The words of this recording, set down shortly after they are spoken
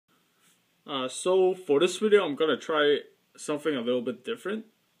So for this video, I'm gonna try something a little bit different.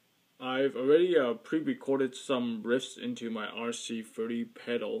 I've already pre-recorded some riffs into my RC30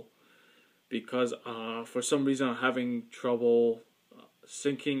 pedal because for some reason I'm having trouble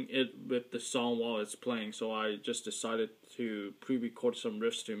syncing it with the song while it's playing. So I just decided to pre-record some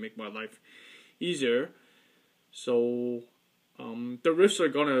riffs to make my life easier. So the riffs are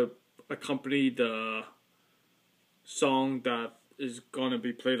gonna accompany the song that is gonna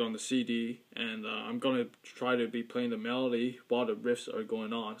be played on the CD, and I'm gonna try to be playing the melody while the riffs are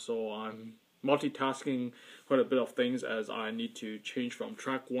going on. So I'm multitasking quite a bit of things as I need to change from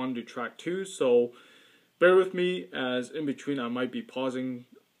track 1 to track 2. So bear with me, as in between I might be pausing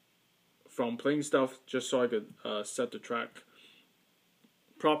from playing stuff just so I could set the track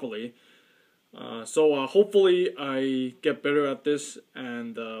properly. So hopefully I get better at this,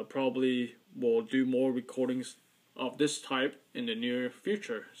 and probably will do more recordings of this type in the near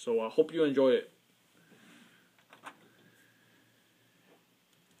future. So I hope you enjoy it.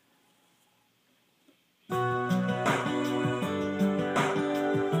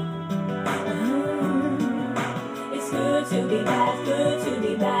 It's good to be back, good to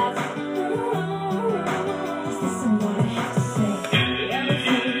be back. Is this what I have to say?